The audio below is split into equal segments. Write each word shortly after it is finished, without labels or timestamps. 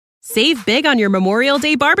Save big on your Memorial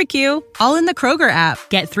Day barbecue, all in the Kroger app.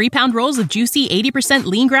 Get 3-pound rolls of juicy 80%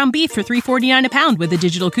 lean ground beef for $3.49 a pound with a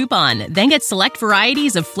digital coupon. Then get select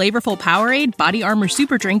varieties of flavorful Powerade, Body Armor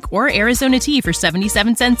Super Drink, or Arizona tea for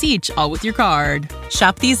 77 cents each, all with your card.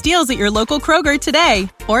 Shop these deals at your local Kroger today,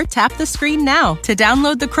 or tap the screen now to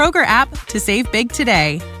download the Kroger app to save big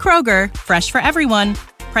today. Kroger, fresh for everyone.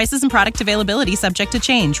 Prices and product availability subject to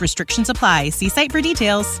change. Restrictions apply. See site for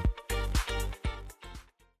details.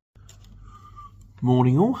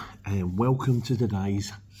 Morning all, and welcome to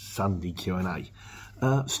today's Sunday Q&A.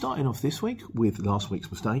 Starting off this week with last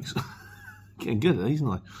week's mistakes. Getting good at these,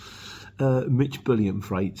 isn't I? Mitch Bullion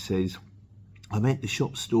Freight says, I'm at the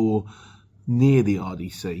shop store near the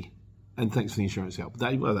RDC, and thanks for the insurance help.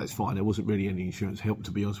 That's fine. There wasn't really any insurance help,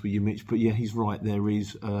 to be honest with you, Mitch. But yeah, he's right. There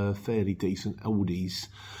is fairly decent Aldi's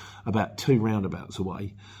about 2 roundabouts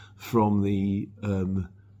away from the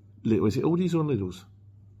is it Aldi's or Lidl's?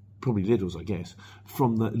 Probably Lidl's, I guess,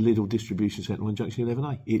 from the Lidl distribution centre on Junction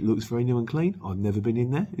 11A. It looks very new and clean. I've never been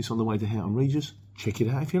in there. It's on the way to Houghton Regis. Check it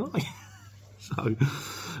out if you like. So,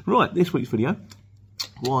 right, this week's video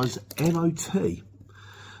was MOT.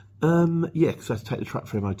 Because I had to take the truck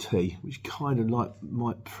for MOT, which kind of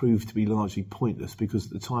might prove to be largely pointless because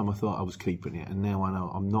at the time I thought I was keeping it, and now I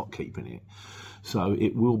know I'm not keeping it. So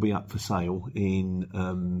it will be up for sale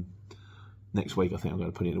in next week. I think I'm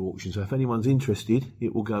going to put it in an auction. So if anyone's interested,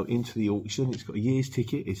 it will go into the auction. It's got a year's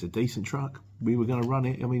ticket. It's a decent truck. We were going to run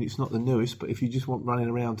it. I mean, it's not the newest, but if you just want running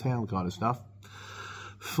around town kind of stuff,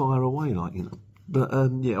 fire away, But I'll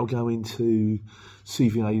go into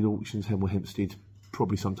CVA auctions, Hemel Hempstead,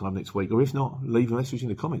 probably sometime next week. Or if not, leave a message in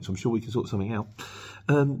the comments. I'm sure we can sort something out.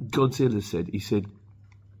 Godzilla said,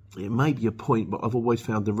 it may be a point, but I've always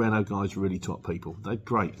found the Renault guys really top people. They're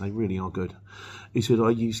great. They really are good. He said, I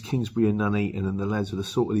used Kingsbury and Nuneaton and the lads of the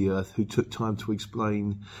Salt of the Earth who took time to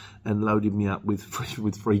explain and loaded me up with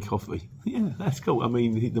free coffee. Yeah, that's cool. I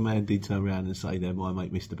mean, the man did turn around and say there, my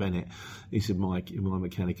mate, Mr. Bennett, he said, my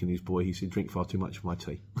mechanic and his boy, he said, drink far too much of my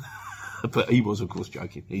tea. But he was, of course,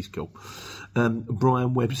 joking. He's cool.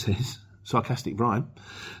 Brian Webb says, sarcastic Brian,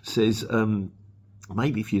 says,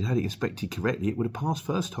 maybe if you'd had it inspected correctly, it would have passed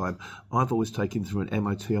first time. I've always taken through an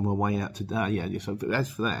MOT on my way out today. Yeah, so as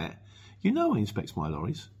for that, you know who inspects my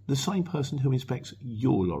lorries? The same person who inspects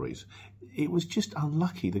your lorries. It was just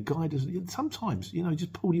unlucky. The guy doesn't, sometimes,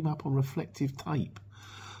 just pulled him up on reflective tape.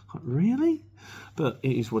 Like, really? But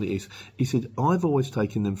it is what it is. He said, I've always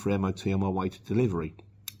taken them for MOT on my way to delivery.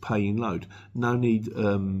 Pay in load. No need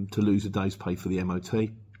to lose a day's pay for the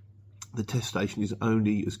MOT. The test station is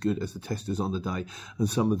only as good as the testers on the day, and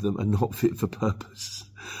some of them are not fit for purpose.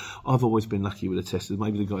 I've always been lucky with the testers.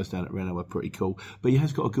 Maybe the guys down at Renault are pretty cool. But he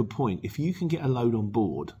has got a good point. If you can get a load on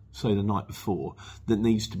board, say the night before, that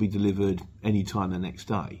needs to be delivered any time the next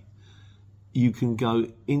day, you can go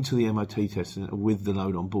into the MOT test with the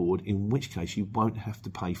load on board, in which case you won't have to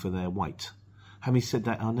pay for their weight. Having said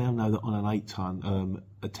that, I now know that on an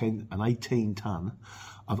 18 ton,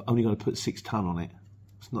 I've only got to put 6 ton on it.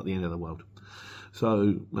 It's not the end of the world.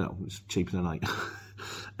 So, well, it's cheaper than 8.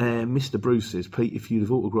 And Mr. Bruce says, Pete, if you'd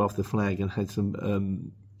have autographed the flag and had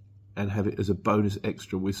some, and have it as a bonus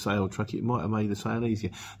extra with sale truck, it might have made the sale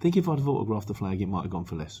easier. I think if I'd have autographed the flag, it might have gone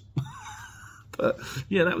for less. But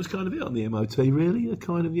yeah, that was kind of it on the MOT, really.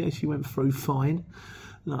 She went through fine.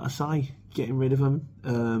 Like I say, getting rid of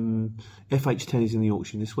them. FH10 is in the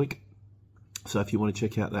auction this week. So if you want to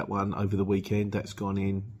check out that one over the weekend, that's gone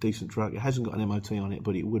in. Decent truck. It hasn't got an MOT on it,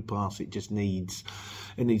 but it would pass. It just needs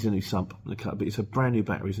a new sump. But it's a brand new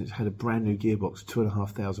battery, and it's had a brand new gearbox,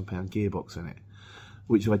 £2,500 gearbox in it,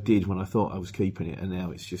 which I did when I thought I was keeping it, and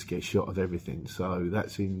now it's just get shot of everything. So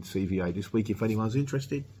that's in CVA this week. If anyone's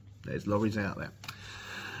interested, there's lorries out there.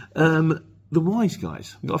 The Wise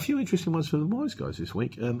Guys. We've got a few interesting ones from the Wise Guys this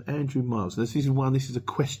week. Andrew Miles. This is a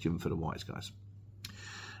question for the Wise Guys.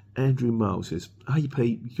 Andrew Miles says, hey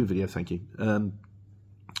Pete, good video, thank you.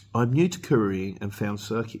 I'm new to couriering and found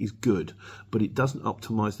Circuit is good, but it doesn't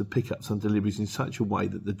optimise the pickups and deliveries in such a way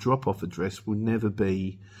that the drop-off address will never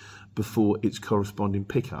be before its corresponding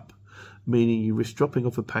pickup, meaning you risk dropping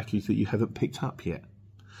off a package that you haven't picked up yet.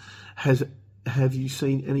 Have you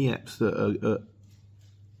seen any apps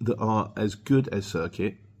that are as good as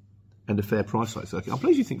Circuit and a fair price like Circuit? I'm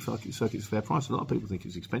pleased you think Circuit's a fair price. A lot of people think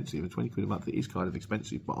it's expensive, and 20 quid a month it is kind of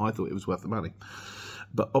expensive, but I thought it was worth the money.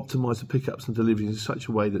 But optimise the pickups and deliveries in such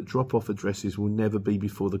a way that drop-off addresses will never be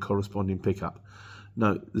before the corresponding pickup.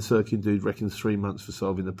 No, the Circuit dude reckons 3 months for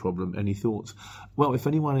solving the problem. Any thoughts? Well, if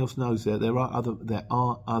anyone else knows there are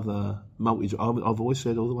other multi-drop. I've always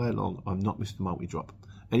said all the way along, I'm not Mr. Multi-Drop.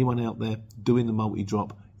 Anyone out there doing the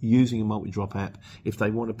multi-drop, using a multi-drop app. If they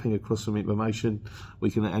want to ping across some information,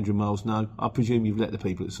 we can let Andrew Miles know. I presume you've let the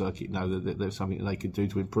people at the circuit know that there's something that they could do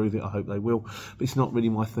to improve it. I hope they will. But it's not really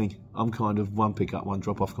my thing. I'm kind of one pick up, one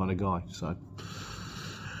drop off kind of guy. So,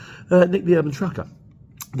 Nick the Urban Trucker.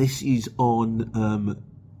 This is on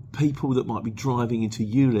people that might be driving into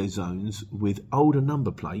ULEZ zones with older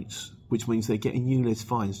number plates, which means they're getting ULEZ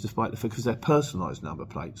fines despite the fact because they're personalised number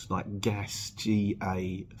plates, like gas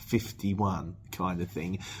GA51 kind of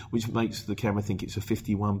thing, which makes the camera think it's a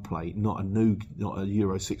 51 plate, not a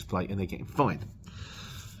Euro 6 plate, and they're getting fined.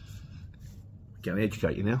 Getting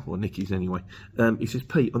educated now, or Nicky's anyway. He says,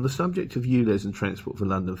 Pete, on the subject of ULEZ and Transport for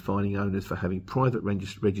London fining owners for having private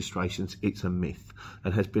registrations, it's a myth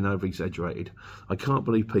and has been over-exaggerated. I can't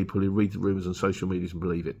believe people who read the rumours on social media and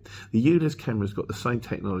believe it. The ULEZ camera's got the same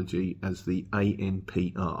technology as the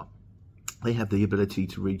ANPR. They have the ability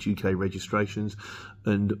to read UK registrations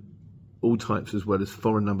and all types as well as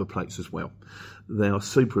foreign number plates as well. They are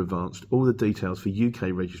super advanced. All the details for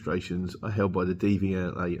UK registrations are held by the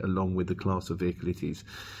DVLA along with the class of vehicle it is.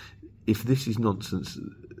 If this is nonsense,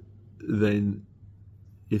 then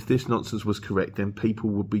if this nonsense was correct, then people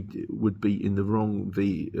would be in the wrong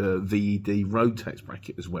VED road tax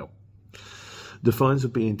bracket as well. The fines are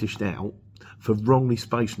being dished out for wrongly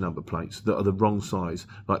spaced number plates that are the wrong size,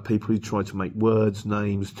 like people who try to make words,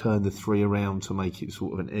 names, turn the 3 around to make it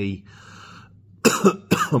sort of an E,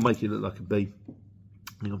 or make it look like a B.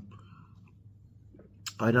 Hang on.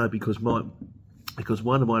 I know because one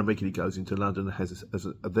of mine regularly goes into London and has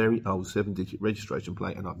a very old 7-digit registration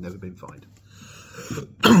plate, and I've never been fined.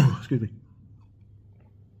 Excuse me.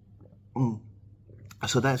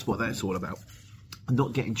 So that's what that's all about.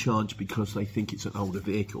 Not getting charged because they think it's an older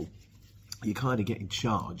vehicle. You're kind of getting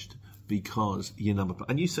charged because your number plate,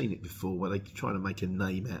 and you've seen it before where they try to make a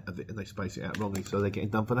name out of it and they space it out wrongly, so they're getting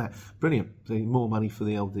done for that. Brilliant. So more money for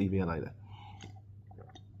the old DVLA there.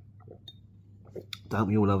 Don't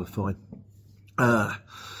we all love a fine?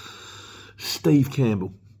 Steve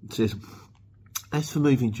Campbell says, as for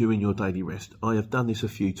moving during your daily rest, I have done this a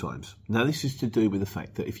few times. Now this is to do with the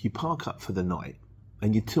fact that if you park up for the night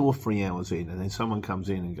and you're 2 or 3 hours in, and then someone comes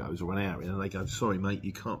in and goes, or an hour in, and they go, "Sorry, mate,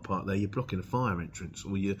 you can't park there. You're blocking a fire entrance, or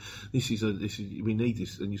we need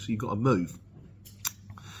this," and you've got to move.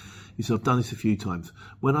 He said, "I've done this a few times.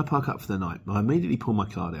 When I park up for the night, I immediately pull my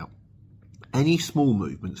card out. Any small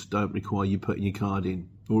movements don't require you putting your card in,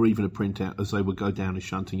 or even a printout, as they would go down as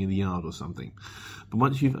shunting in the yard or something. But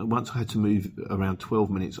once I had to move around 12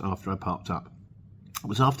 minutes after I parked up. It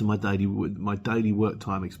was after my daily work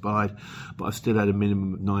time expired, but I still had a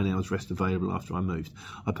minimum of 9 hours rest available after I moved.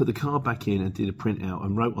 I put the card back in and did a printout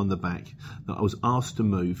and wrote on the back that I was asked to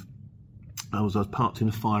move. I was parked in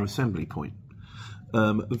a fire assembly point.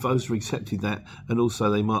 Vosa accepted that, and also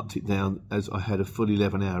they marked it down as I had a full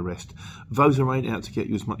 11-hour rest. Vosa ain't out to get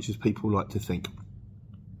you as much as people like to think.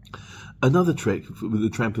 Another trick with the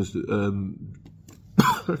trampers,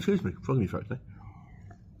 excuse me, frog in my throat today.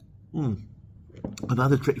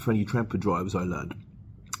 Another trick for any tramper drivers I learned.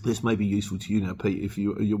 This may be useful to you now, Pete, if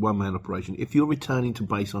you're one-man operation. If you're returning to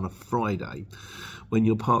base on a Friday, when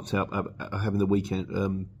you're parked out having the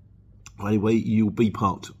weekend, anyway, you'll be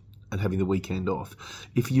parked and having the weekend off.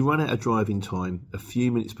 If you run out of driving time a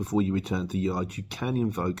few minutes before you return to the yard, you can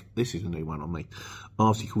invoke, this is a new one on me,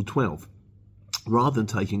 Article 12. Rather than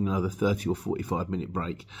taking another 30 or 45 minute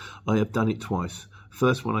break, I have done it twice.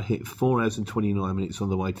 First when I hit 4 hours and 29 minutes on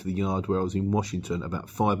the way to the yard where I was in Washington, about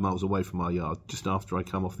 5 miles away from my yard, just after I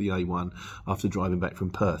come off the A1 after driving back from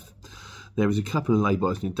Perth. There is a couple of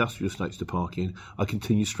lay-bys and industrial estates to park in. I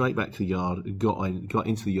continued straight back to the yard and got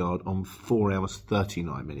into the yard on 4 hours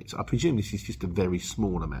 39 minutes. I presume this is just a very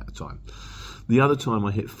small amount of time. The other time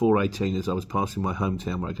I hit 4:18 as I was passing my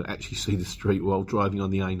hometown where I could actually see the street while driving on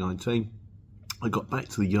the A19. I got back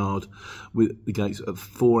to the yard with the gates at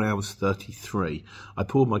 4 hours 33. I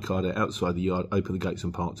pulled my card out outside the yard, opened the gates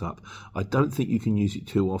and parked up. I don't think you can use it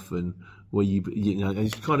too often where you know,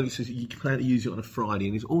 it's kind of, it says you plan to use it on a Friday,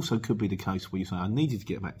 and it also could be the case where you say, I needed to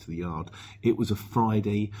get back to the yard. It was a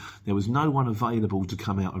Friday. There was no one available to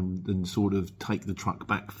come out and sort of take the truck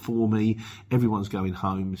back for me. Everyone's going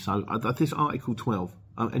home. So this Article 12,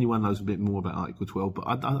 anyone knows a bit more about Article 12,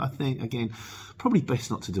 but I think, again, probably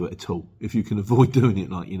best not to do it at all if you can avoid doing it,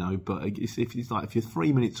 like, you know. But if you're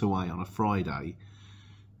 3 minutes away on a Friday,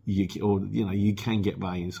 you can get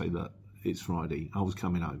by and say, look, it's Friday, I was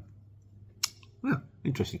coming home. Yeah,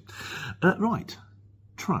 interesting. Right,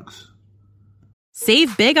 trucks.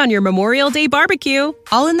 Save big on your Memorial Day barbecue,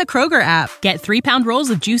 all in the Kroger app. Get 3-pound rolls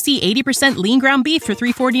of juicy 80% lean ground beef for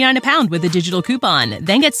 $3.49 a pound with a digital coupon.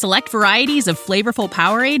 Then get select varieties of flavorful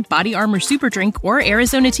Powerade, Body Armor Super Drink, or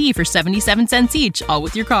Arizona tea for 77 cents each, all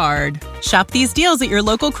with your card. Shop these deals at your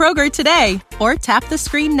local Kroger today, or tap the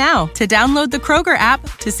screen now to download the Kroger app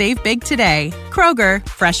to save big today. Kroger,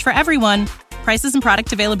 fresh for everyone. Prices and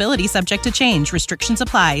product availability subject to change. Restrictions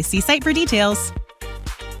apply. See site for details.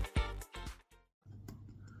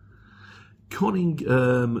 Conning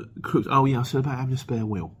Crooks. Oh yeah, I said about having a spare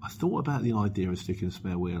wheel. I thought about the idea of sticking a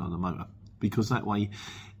spare wheel on the motor, because that way,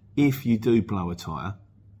 if you do blow a tyre,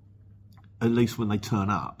 at least when they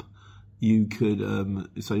turn up, you could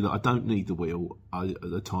say, look, I don't need the wheel,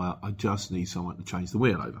 the tyre, I just need someone to change the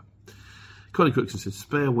wheel over. Connie Crooks says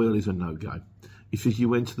spare wheel is a no-go. He says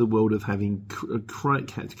you enter the world of having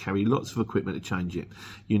to carry lots of equipment to change it.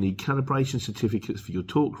 You need calibration certificates for your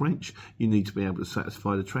torque wrench. You need to be able to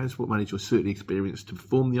satisfy the transport manager with certain experience to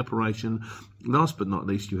perform the operation. Last but not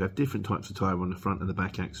least, you have different types of tyre on the front and the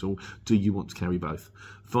back axle. Do you want to carry both?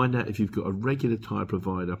 Find out if you've got a regular tyre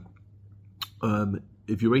provider.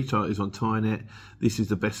 If your retailer is on TyreNet, this is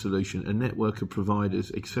the best solution. A network of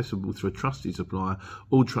providers accessible through a trusted supplier.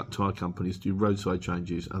 All truck tyre companies do roadside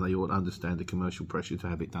changes, and they all understand the commercial pressure to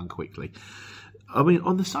have it done quickly. I mean,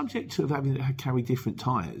 on the subject of having to carry different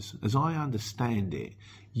tyres, as I understand it,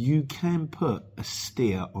 you can put a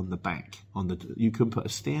steer on the back. You can put a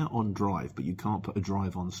steer on drive, but you can't put a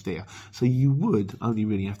drive on steer. So you would only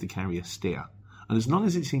really have to carry a steer. And as long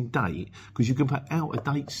as it's in date, because you can put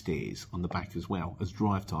out-of-date steers on the back as well as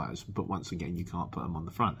drive tyres, but once again, you can't put them on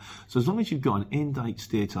the front. So as long as you've got an in-date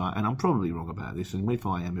steer tyre, and I'm probably wrong about this, and if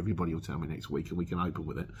I am, everybody will tell me next week and we can open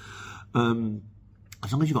with it.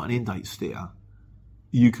 As long as you've got an in-date steer,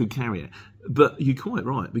 you could carry it. But you're quite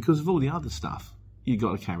right, because of all the other stuff. You've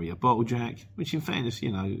got to carry a bottle jack, which in fairness,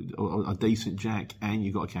 you know, a decent jack, and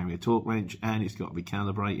you've got to carry a torque wrench, and it's got to be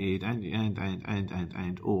calibrated,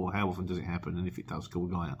 and, or how often does it happen, and if it does, call a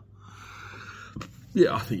guy out.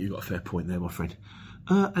 Yeah, I think you've got a fair point there, my friend.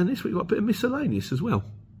 And this week we've got a bit of miscellaneous as well.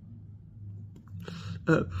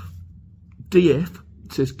 DF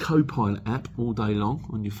says Copilot app all day long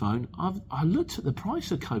on your phone. I looked at the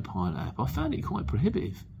price of Copilot app. I found it quite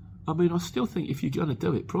prohibitive. I mean, I still think if you're going to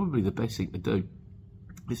do it, probably the best thing to do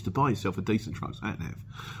is to buy yourself a decent truck sat-nav,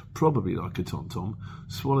 probably like a TomTom,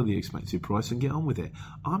 swallow the expensive price and get on with it.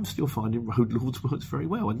 I'm still finding Road Lords works very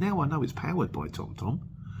well, and now I know it's powered by TomTom.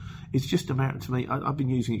 It's just a matter to me, I've been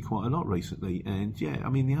using it quite a lot recently, and yeah, I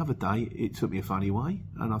mean, the other day it took me a funny way,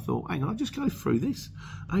 and I thought, hang on, I'll just go through this.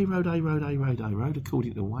 A road, A road, A road, A road,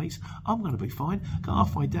 according to the weights, I'm going to be fine. Go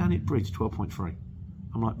halfway down it, bridge, 12.3.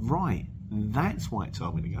 I'm like, right. That's why it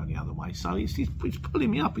told me to go the other way. So it's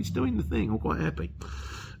pulling me up. It's doing the thing. I'm quite happy.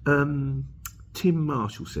 Tim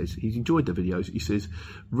Marshall says he's enjoyed the videos. He says,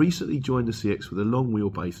 recently joined the CX with a long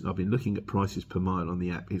wheelbase, and I've been looking at prices per mile on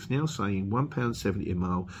the app. It's now saying £1.70 a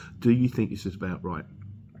mile. Do you think this is about right?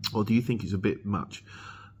 Or do you think it's a bit much?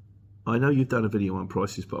 I know you've done a video on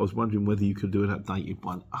prices, but I was wondering whether you could do an updated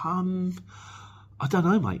one. I don't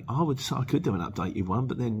know, mate. I could do an updated one,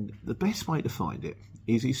 but then the best way to find it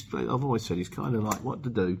is, I've always said, it's kind of like what to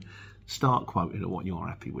do. Start quoting at what you're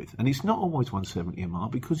happy with. And it's not always 170 a mile,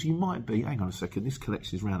 because you might be, hang on a second, this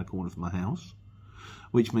collection is round the corner from my house,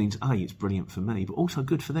 which means, A, it's brilliant for me, but also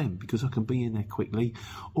good for them, because I can be in there quickly,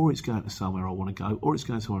 or it's going to somewhere I want to go, or it's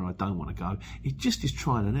going somewhere I don't want to go. It just is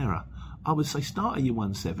trial and error. I would say start at your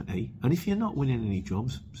 170, and if you're not winning any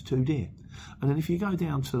jobs, it's too dear. And then if you go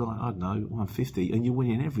down to, like, I don't know, 150, and you're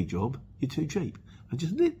winning every job, you're too cheap. And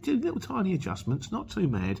just do little tiny adjustments, not too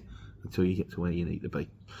mad, until you get to where you need to be.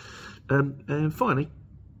 And finally,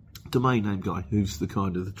 domain name guy, who's the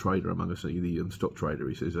kind of the trader among us, the stock trader,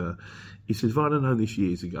 he says, if I'd have known this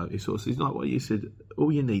years ago, he sort of says, like what you said,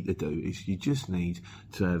 all you need to do is you just need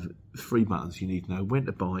to have 3 buttons. You need to know when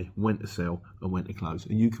to buy, when to sell, and when to close.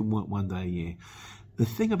 And you can work one day a year. The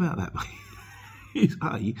thing about that, mate, is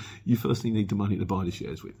A, you firstly need the money to buy the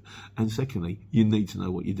shares with, and secondly, you need to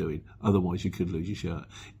know what you're doing, otherwise you could lose your shirt.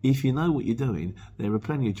 If you know what you're doing, there are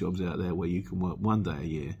plenty of jobs out there where you can work one day a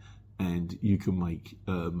year and you can make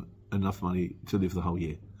enough money to live the whole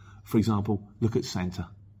year. For example, look at Santa.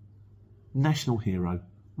 National hero,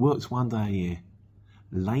 works one day a year.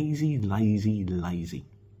 Lazy, lazy, lazy.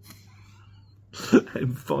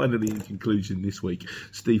 And finally, in conclusion, this week,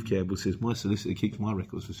 Steve Campbell says, my solicitor keeps my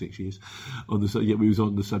records for 6 years. We was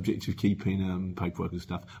on the subject of keeping paperwork and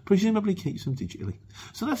stuff. Presumably keeps them digitally.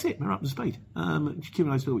 So that's it, we're up to speed.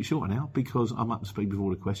 Keeping those a little bit shorter now, because I'm up to speed with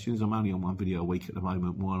all the questions. I'm only on one video a week at the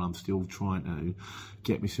moment, while I'm still trying to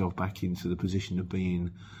get myself back into the position of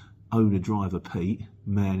being owner-driver Pete,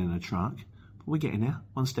 man in a truck. But we're getting there,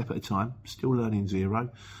 one step at a time, still learning zero,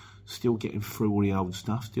 still getting through all the old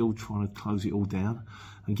stuff, still trying to close it all down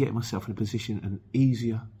and getting myself in a position, an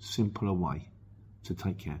easier, simpler way to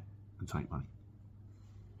take care and take money.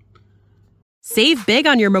 Save big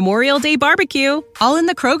on your Memorial Day barbecue, all in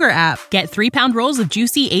the Kroger app. Get 3-pound rolls of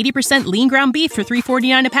juicy 80% lean ground beef for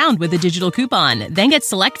 $3.49 a pound with a digital coupon. Then get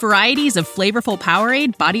select varieties of flavorful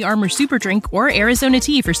Powerade, Body Armor Super Drink, or Arizona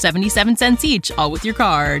tea for 77 cents each, all with your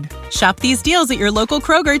card. Shop these deals at your local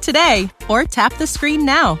Kroger today, or tap the screen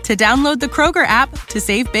now to download the Kroger app to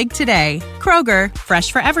save big today. Kroger,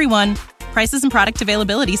 fresh for everyone. Prices and product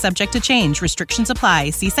availability subject to change. Restrictions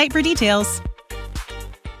apply. See site for details.